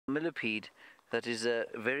Millipede that is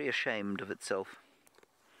very ashamed of itself.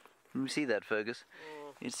 Can you see that, Fergus?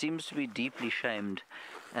 It seems to be deeply shamed,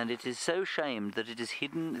 and it is so shamed that it has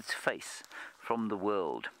hidden its face from the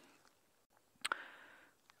world.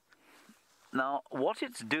 Now, what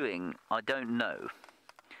it's doing, I don't know.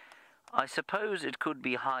 I suppose it could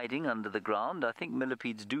be hiding under the ground. I think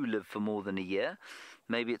millipedes do live for more than a year.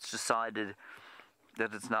 Maybe it's decided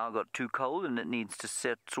that it's now got too cold and it needs to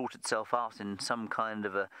sort itself out in some kind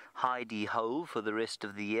of a hidey hole for the rest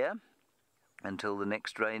of the year until the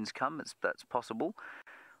next rains come. That's possible.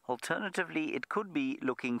 Alternatively, it could be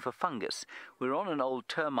looking for fungus. We're on an old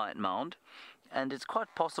termite mound, and it's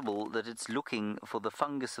quite possible that it's looking for the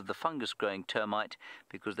fungus of the fungus-growing termite,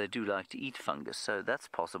 because they do like to eat fungus, so that's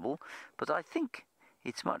possible. But I think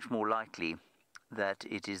it's much more likely that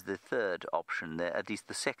it is the third option there, at least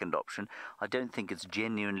the second option. I don't think it's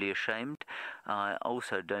genuinely ashamed. I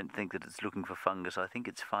also don't think that it's looking for fungus. I think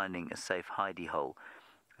it's finding a safe hidey hole.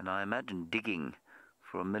 And I imagine digging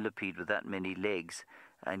for a millipede with that many legs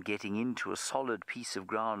and getting into a solid piece of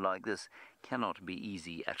ground like this cannot be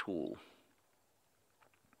easy at all.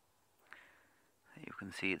 You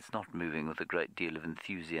can see it's not moving with a great deal of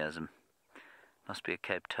enthusiasm. Must be a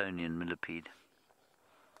Cape Townian millipede.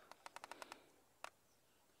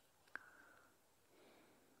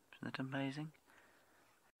 Isn't it amazing?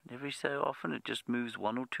 And every so often it just moves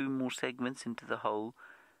one or two more segments into the hole,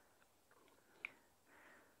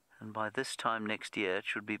 and by this time next year it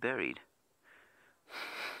should be buried.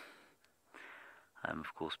 I am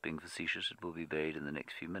of course being facetious. It will be buried in the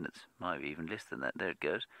next few minutes. Might be even less than that. There it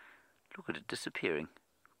goes. Look at it disappearing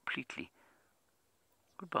completely.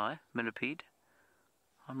 Goodbye, millipede.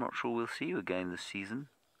 I'm not sure we'll see you again this season.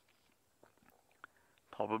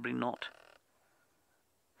 Probably not.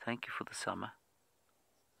 Thank you for the summer.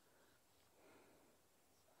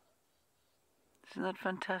 Isn't that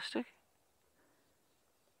fantastic?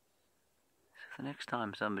 So the next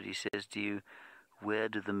time somebody says to you, "Where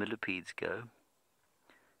do the millipedes go?"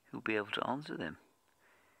 you'll be able to answer them.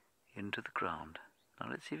 Into the ground. Now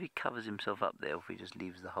let's see if he covers himself up there or if he just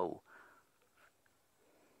leaves the hole.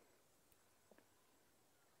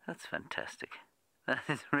 That's fantastic. That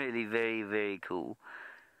is really very, very cool.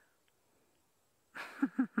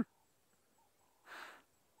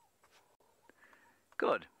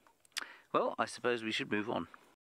 Good. Well, I suppose we should move on.